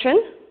direction,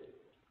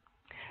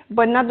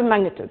 but not the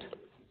magnitude.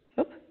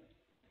 Oops.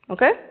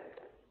 Okay?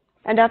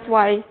 And that's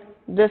why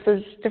this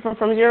is different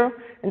from 0,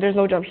 and there's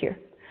no jump here.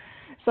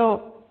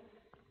 So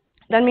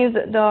that means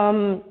that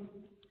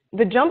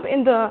the jump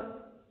in the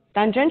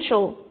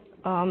tangential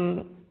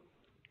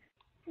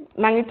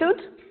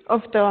magnitude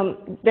of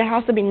there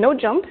has to be no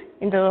jump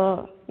in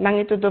the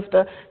magnitude of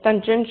the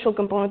tangential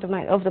component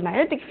of the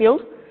magnetic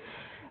field,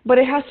 but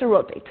it has to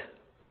rotate.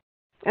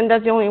 And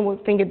that's the only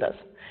thing it does.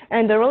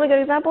 And the really good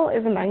example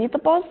is a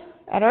magnetopause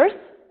at Earth,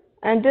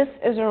 and this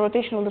is a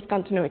rotational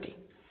discontinuity.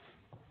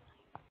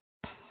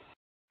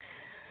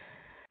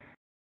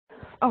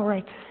 All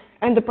right,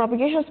 and the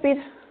propagation speed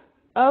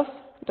of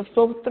the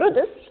flow through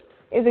this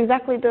is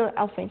exactly the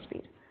alpha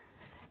speed.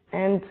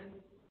 And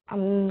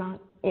I'm not,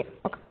 yeah,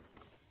 okay.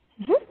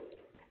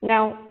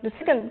 Now, the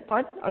second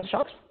part are the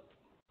shocks.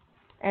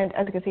 And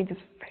as you can see, this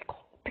is a very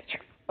cool picture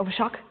of a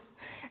shock.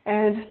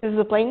 And this is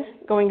a plane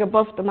going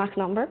above the Mach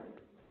number.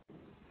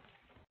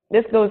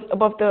 This goes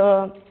above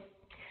the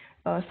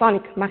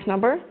sonic Mach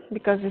number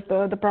because it's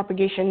the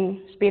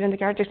propagation speed and the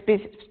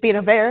characteristic speed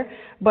of air.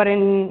 But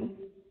in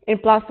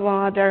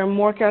plasma, there are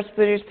more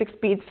characteristic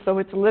speeds, so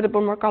it's a little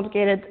bit more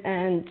complicated.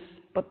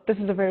 But this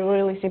is a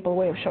really simple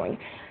way of showing.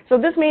 So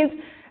this means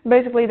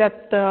basically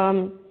that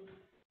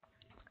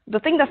the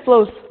thing that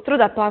flows through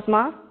that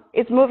plasma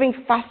is moving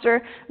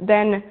faster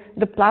than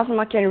the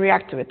plasma can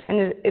react to it.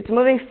 And it's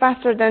moving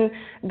faster than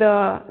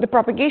the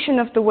propagation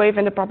of the wave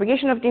and the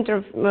propagation of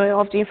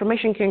the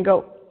information can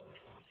go.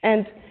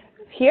 And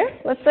here,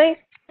 let's say,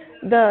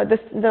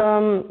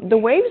 the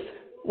waves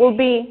will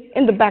be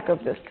in the back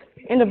of this.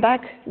 In the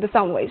back, the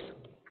sound waves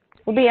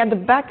will be at the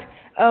back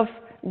of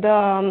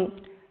the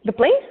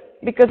plane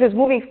because it's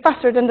moving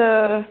faster than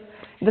the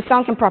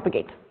sound can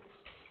propagate.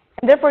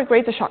 And therefore, it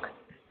creates a shock.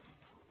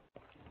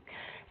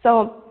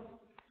 So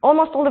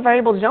almost all the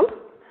variables jump,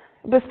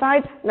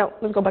 besides, no,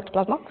 let's go back to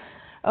plasma.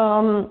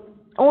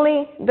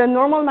 Only the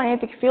normal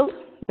magnetic field,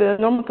 the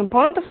normal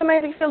component of the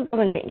magnetic field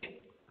doesn't change.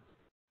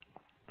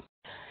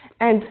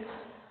 And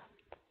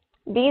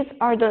these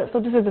are so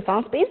this is the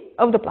sound speed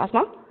of the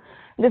plasma.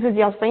 This is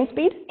the alpha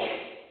speed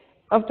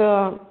of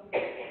the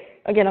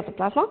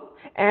plasma.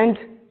 And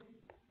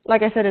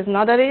like I said, it's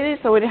not that easy,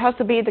 so it has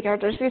to be, the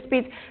characteristic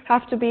speeds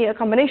have to be a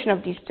combination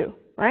of these two,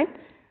 right?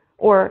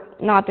 Or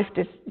not if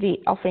this the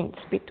alpha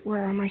speed.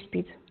 Where are my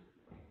speeds?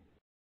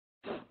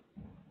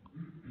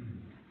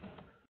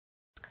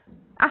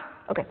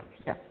 Okay,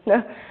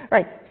 yeah,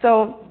 right.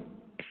 So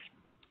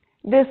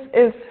this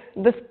is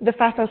the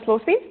fast and slow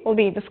speed will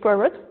be the square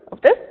root of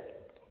this,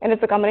 and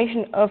it's a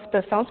combination of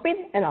the sound speed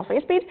and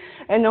alpha speed,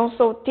 and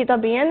also theta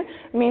Bn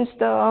means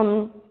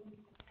the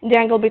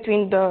angle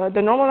between the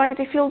normal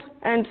magnetic field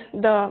and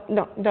the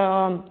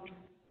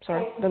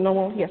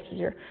normal, yes,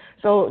 here.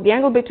 So the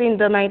angle between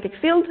the magnetic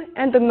field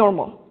and the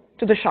normal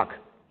to the shock.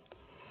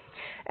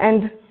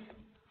 And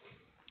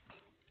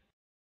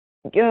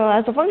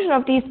as a function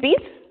of these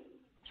speeds,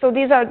 so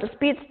these are the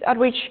speeds at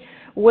which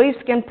waves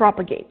can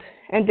propagate.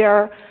 And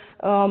there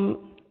are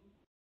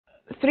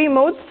 3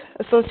 modes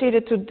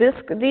associated to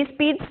these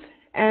speeds,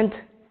 and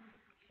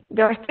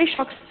there are 3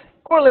 shocks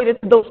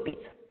correlated to those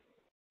speeds.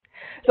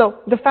 So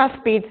the fast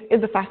speed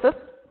is the fastest,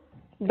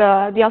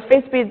 the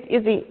alpha speed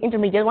is the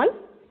intermediate one,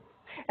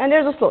 and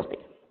there's a slow speed.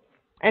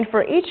 And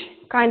for each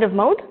kind of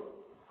mode,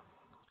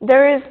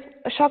 there is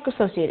a shock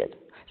associated.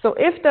 So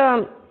if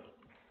the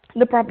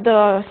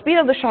speed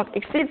of the shock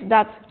exceeds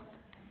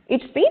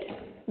each speed,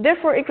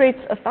 therefore it creates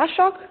a fast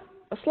shock,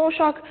 a slow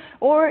shock,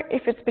 or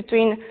if it's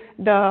between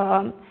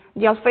the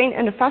alpha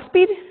and the fast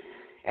speed,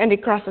 and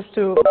it crosses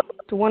to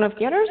one of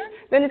the others,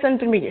 then it's an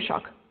intermediate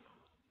shock.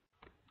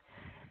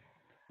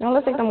 Now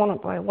let's take them one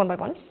by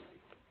one.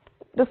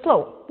 The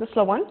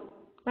slow one,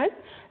 right?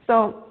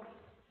 So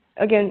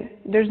again,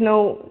 there's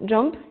no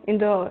jump in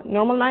the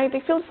normal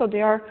magnetic field, so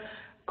they are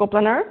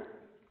coplanar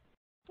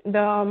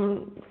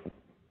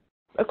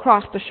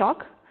across the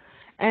shock,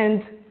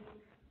 and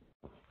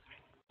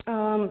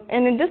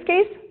in this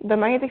case, the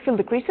magnetic field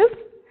decreases,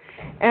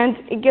 and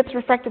it gets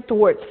refracted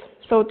towards.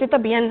 So theta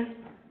Bn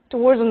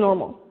towards the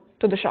normal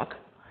to the shock.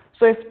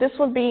 So if this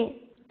would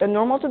be the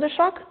normal to the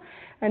shock,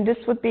 and this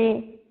would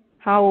be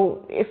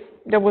how, if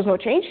there was no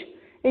change,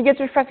 it gets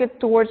refracted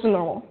towards the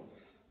normal,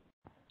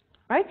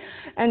 right?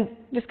 And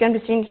this can be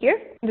seen here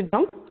in the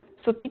jump.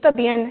 So theta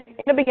Bn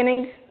in the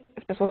beginning,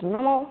 if this was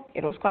normal,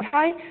 it was quite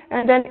high,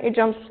 and then it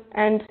jumps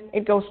and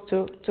it goes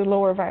to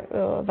lower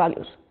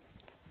values.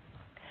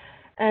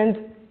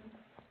 And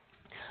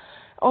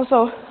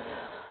also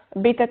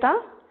B theta,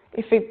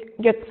 if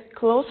it gets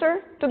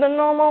closer to the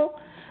normal,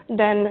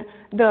 then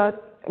the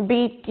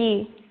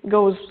Bt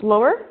goes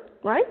lower,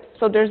 right?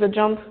 So there's a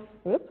jump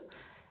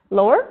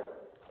lower,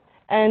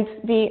 and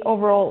the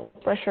overall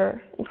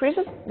pressure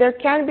increases. There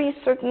can be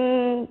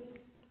certain,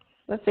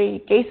 let's say,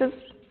 cases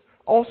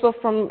also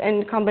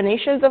in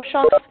combinations of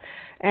shocks,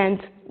 and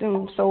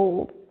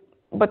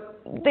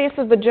but this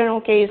is the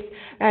general case.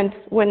 And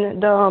when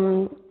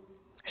the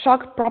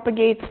shock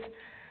propagates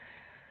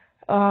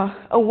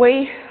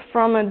away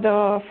from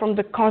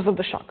the cause of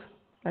the shock,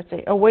 let's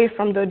say, away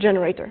from the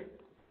generator,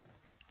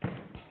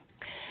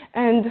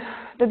 and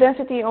the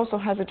density also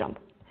has a jump.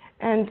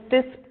 And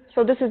this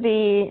is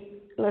the,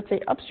 let's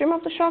say, upstream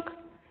of the shock,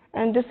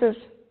 and this is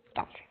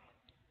downstream,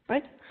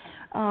 right?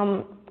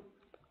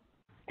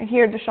 And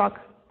here the shock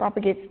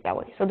propagates that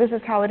way. So this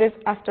is how it is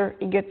after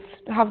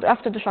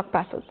the shock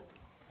passes.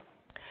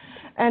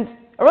 And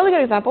a really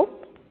good example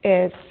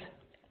is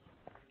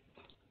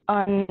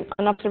an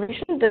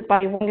observation did by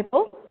Wang et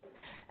al.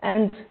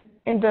 And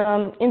in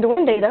the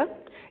wind data,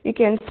 you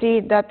can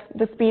see that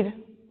the speed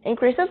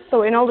increases.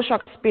 So in all the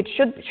shock, speed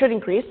should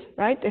increase,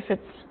 right? If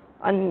it's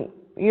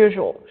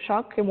unusual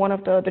shock in one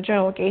of the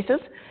general cases,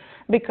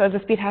 because the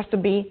speed has to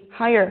be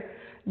higher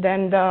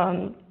than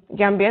the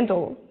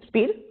ambiental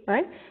speed,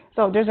 right?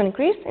 So there's an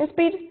increase in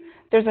speed,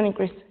 there's an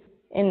increase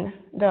in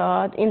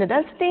the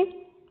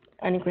density,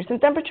 an increase in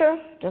temperature,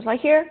 just like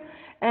here,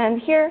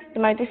 and here the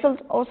magnetic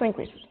field also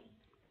increases.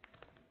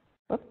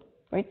 Oops,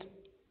 wait.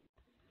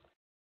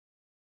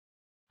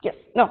 Yes,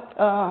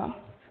 no,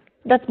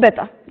 that's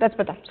beta,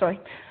 sorry.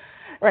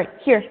 Right,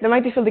 here, the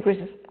magnetic field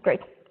decreases. Great,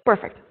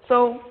 perfect.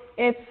 So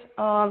it's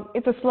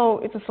a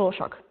slow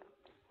shock.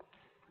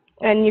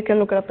 And you can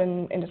look it up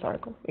in this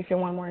article if you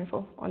want more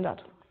info on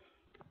that.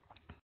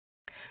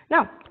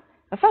 Now,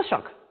 a fast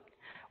shock.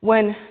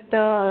 When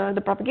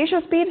the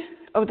propagation speed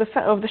of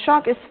the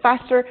shock is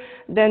faster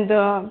than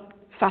the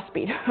fast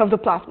speed of the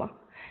plasma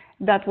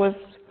that was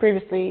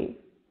previously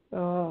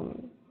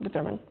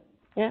determined,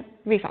 yeah,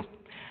 v fast.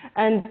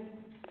 And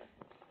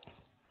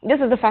this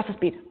is the fastest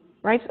speed,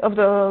 right, of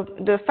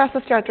the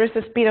fastest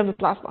characteristic speed of the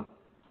plasma.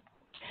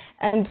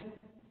 And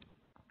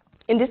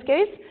in this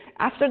case,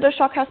 after the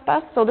shock has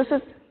passed, so this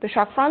is the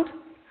shock front,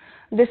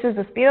 this is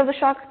the speed of the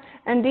shock,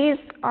 and these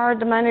are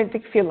the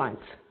magnetic field lines,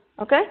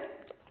 okay?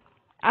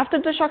 After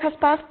the shock has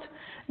passed,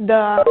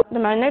 the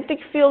magnetic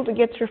field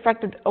gets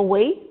refracted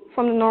away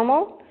from the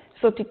normal,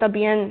 so theta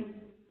Bn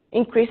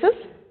increases,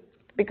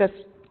 because,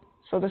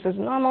 so this is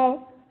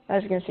normal,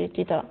 as you can see,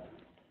 theta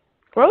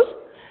grows,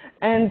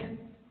 and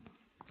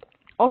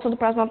also the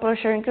plasma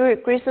pressure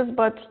increases,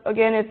 but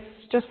again, it's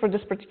just for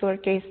this particular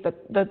case,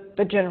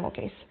 the general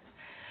case.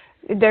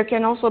 There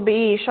can also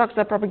be shocks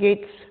that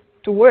propagate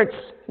towards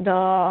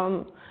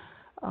the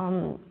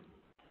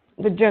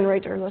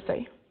generator, let's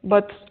say,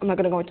 but I'm not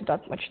going to go into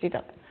that much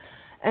detail.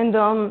 And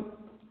a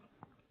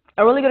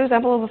really good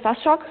example of a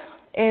fast shock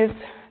is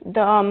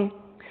the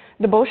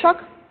bow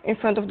shock in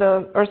front of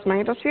the Earth's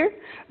magnetosphere,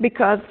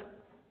 because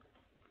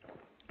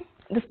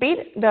the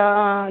speed,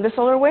 the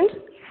solar wind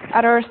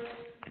at Earth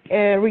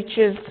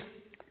reaches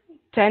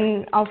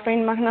 10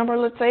 alphane Mach number,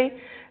 let's say,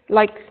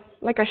 like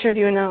I showed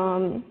you in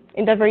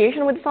that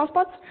variation with the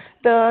sunspots.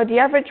 The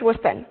average was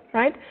 10,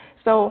 right?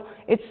 So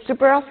it's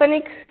super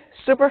alphanic,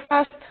 super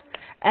fast,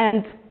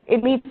 and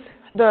it meets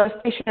the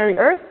stationary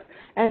Earth,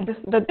 and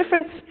the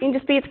difference in the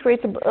speed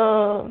creates a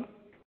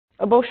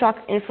bow shock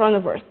in front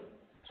of Earth.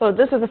 So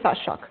this is a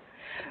fast shock.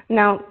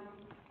 Now,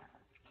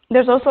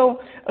 there's also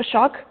a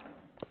shock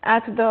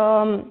at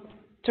the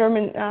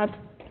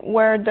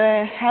where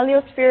the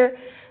heliosphere,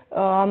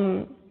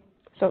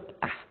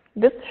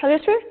 this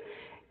heliosphere,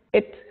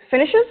 it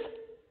finishes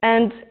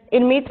and it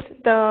meets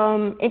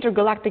the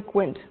intergalactic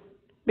wind,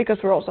 because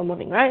we're also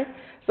moving, right?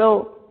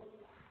 So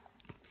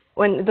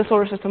when the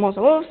solar system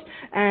also moves,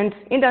 and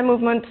in that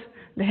movement,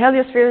 the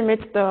heliosphere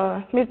meets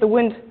the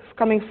wind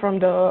coming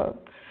from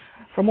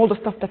all the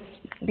stuff that's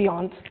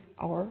beyond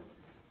our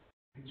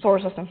solar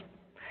system.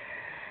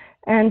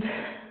 And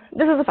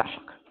this is a fast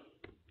shock.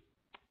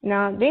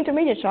 Now, the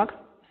intermediate shock,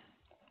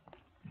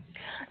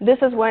 this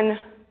is when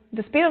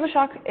the speed of the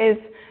shock is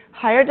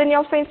higher than the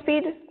alphane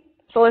speed.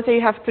 So let's say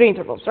you have 3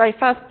 intervals, right?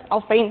 Fast,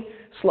 alphane,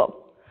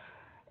 slow.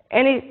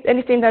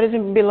 Anything that is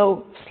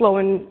below slow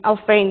and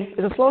alphane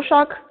is a slow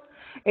shock.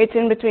 It's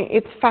in between,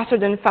 it's faster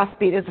than fast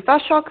speed is a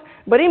fast shock.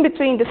 But in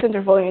between this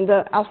interval in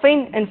the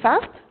alphane and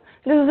fast,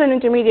 this is an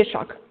intermediate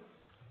shock.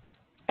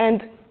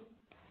 And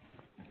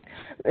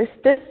this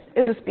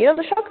is the speed of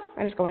the shock,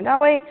 and it's going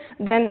that way.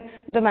 Then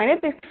the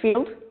magnetic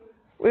field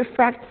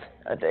refracts,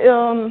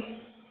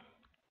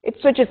 it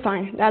switches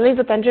sign. At least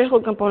the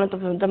tangential component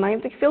of the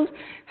magnetic field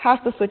has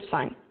to switch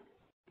sign.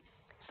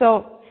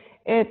 So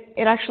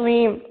it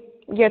actually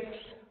gets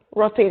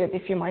rotated,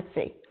 if you might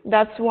say.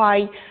 That's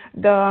why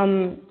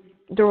the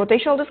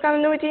rotational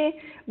discontinuity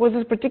was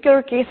this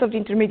particular case of the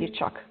intermediate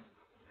shock.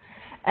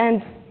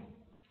 And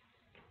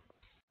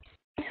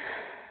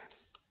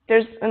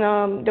there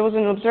was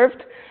an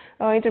observed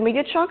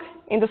intermediate shock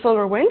in the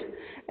solar wind,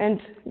 and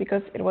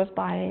because it was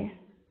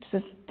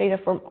this is data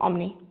from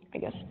Omni, I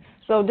guess.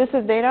 So this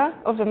is data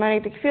of the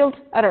magnetic field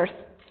at Earth,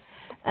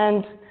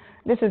 and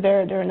this is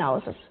their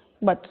analysis,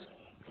 but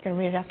you can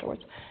read it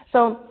afterwards.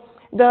 So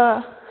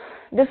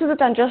this is a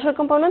tangential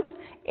component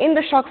in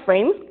the shock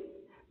frame,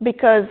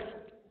 because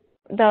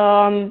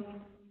the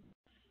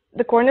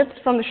coordinates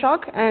from the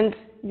shock and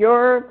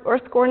your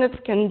Earth coordinates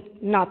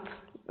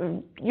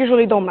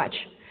usually don't match.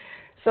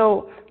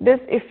 So this,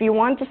 if you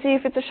want to see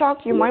if it's a shock,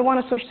 you might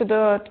want to switch to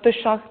the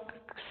shock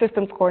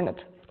system's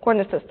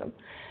coordinate system.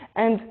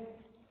 And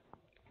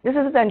this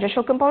is a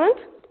tangential component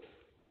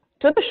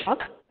to the shock,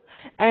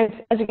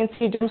 and as you can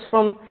see, it jumps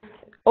from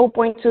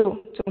 0.2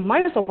 to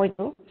minus 0.2,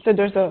 so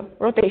there's a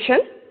rotation,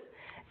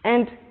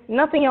 and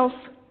nothing else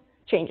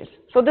changes.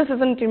 So this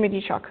is an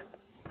intermediate shock.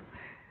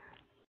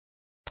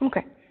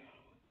 Okay,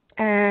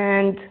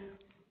 and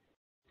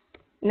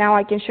now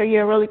I can show you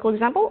a really cool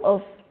example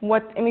of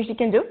what MHD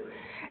can do.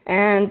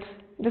 And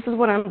this is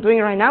what I'm doing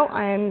right now.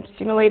 I'm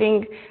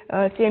simulating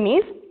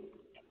CMEs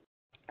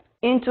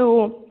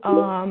into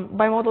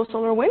bimodal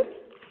solar wind.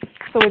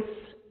 So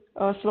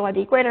it's slow at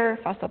the equator,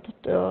 fast up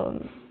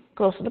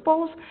close to the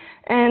poles,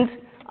 and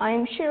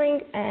I'm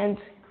shearing and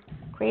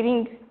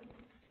creating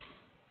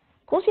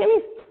cool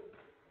CMEs.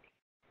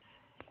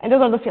 And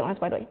those are the field lines,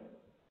 by the way,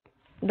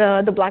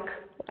 the black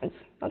lines.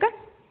 Okay.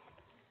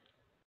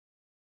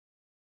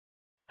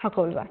 How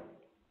cool is that?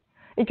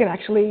 You can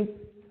actually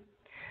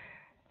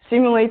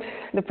simulate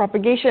the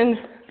propagation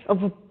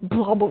of a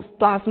blob of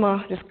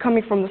plasma just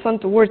coming from the sun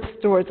towards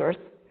Earth.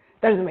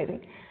 That is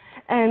amazing.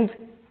 And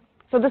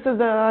so this is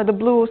the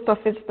blue stuff.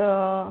 It's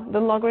the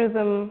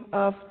logarithm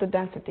of the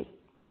density.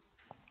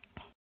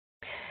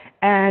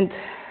 And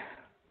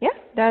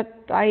yeah,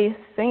 I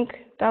think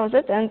that was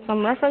it. And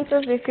some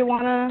references if you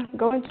want to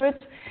go into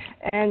it.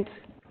 And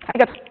I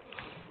got